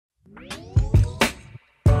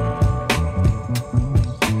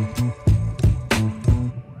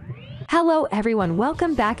Hello everyone,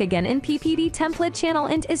 welcome back again in PPT Template channel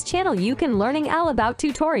and is channel you can learning all about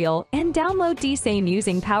tutorial and download the same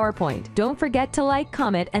using PowerPoint. Don't forget to like,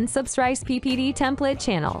 comment and subscribe PPT Template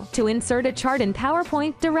channel. To insert a chart in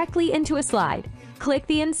PowerPoint directly into a slide, click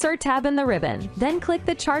the Insert tab in the ribbon, then click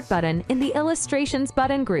the Chart button in the Illustrations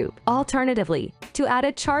button group. Alternatively, to add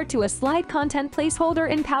a chart to a slide content placeholder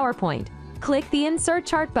in PowerPoint, click the Insert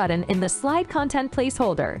Chart button in the Slide Content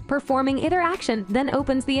Placeholder. Performing either action then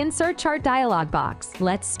opens the Insert Chart dialog box.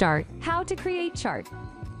 Let's start. How to create chart.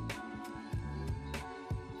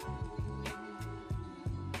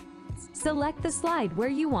 Select the slide where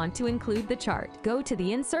you want to include the chart. Go to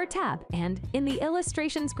the Insert tab and, in the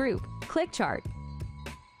Illustrations group, click Chart.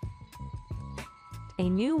 A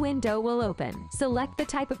new window will open. Select the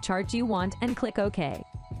type of chart you want and click OK.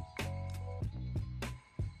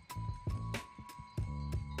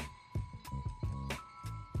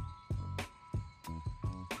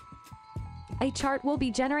 A chart will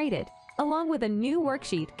be generated, along with a new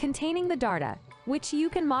worksheet containing the data, which you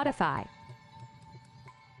can modify.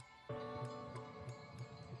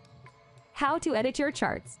 How to edit your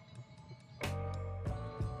charts.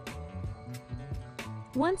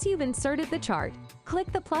 Once you've inserted the chart,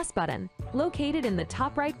 click the plus button, located in the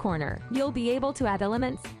top right corner. You'll be able to add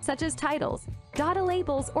elements such as titles, data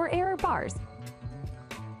labels, or error bars,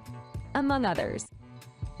 among others.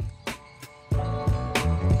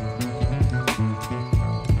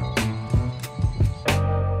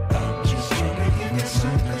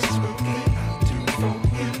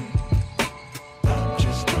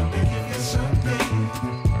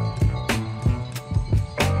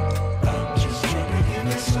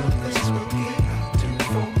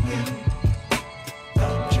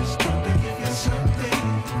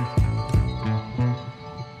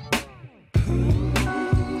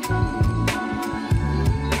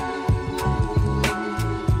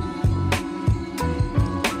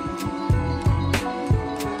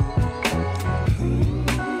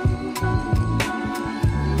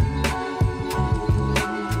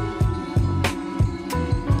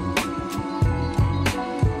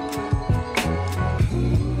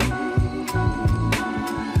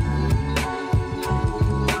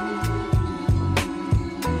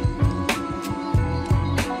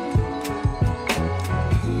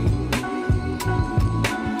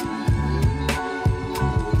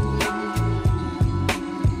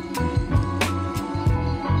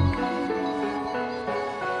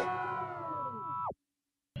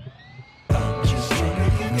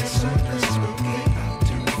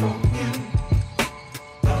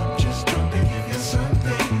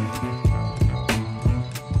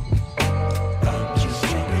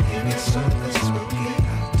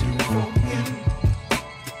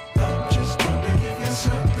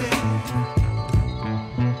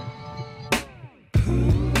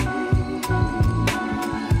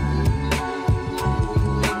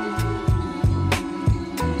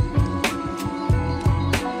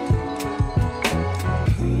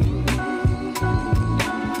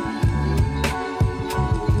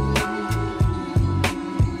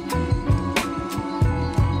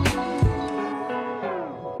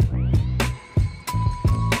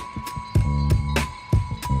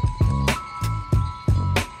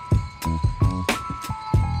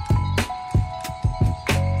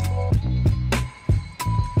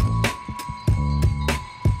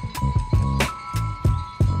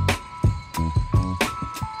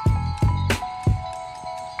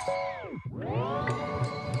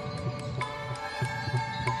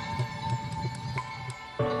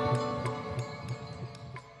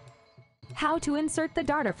 How to insert the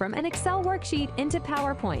data from an Excel worksheet into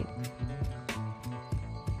PowerPoint.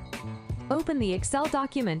 Open the Excel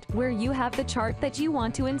document where you have the chart that you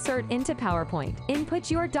want to insert into PowerPoint. Input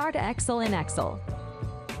your data Excel in Excel.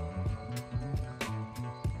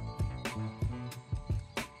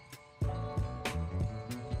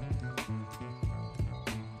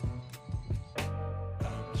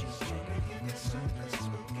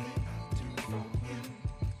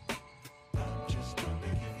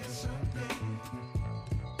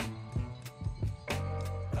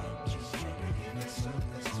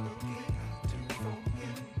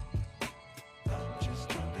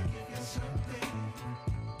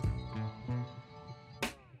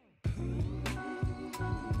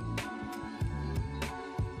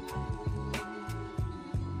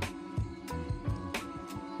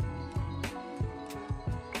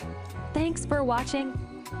 Thanks for watching.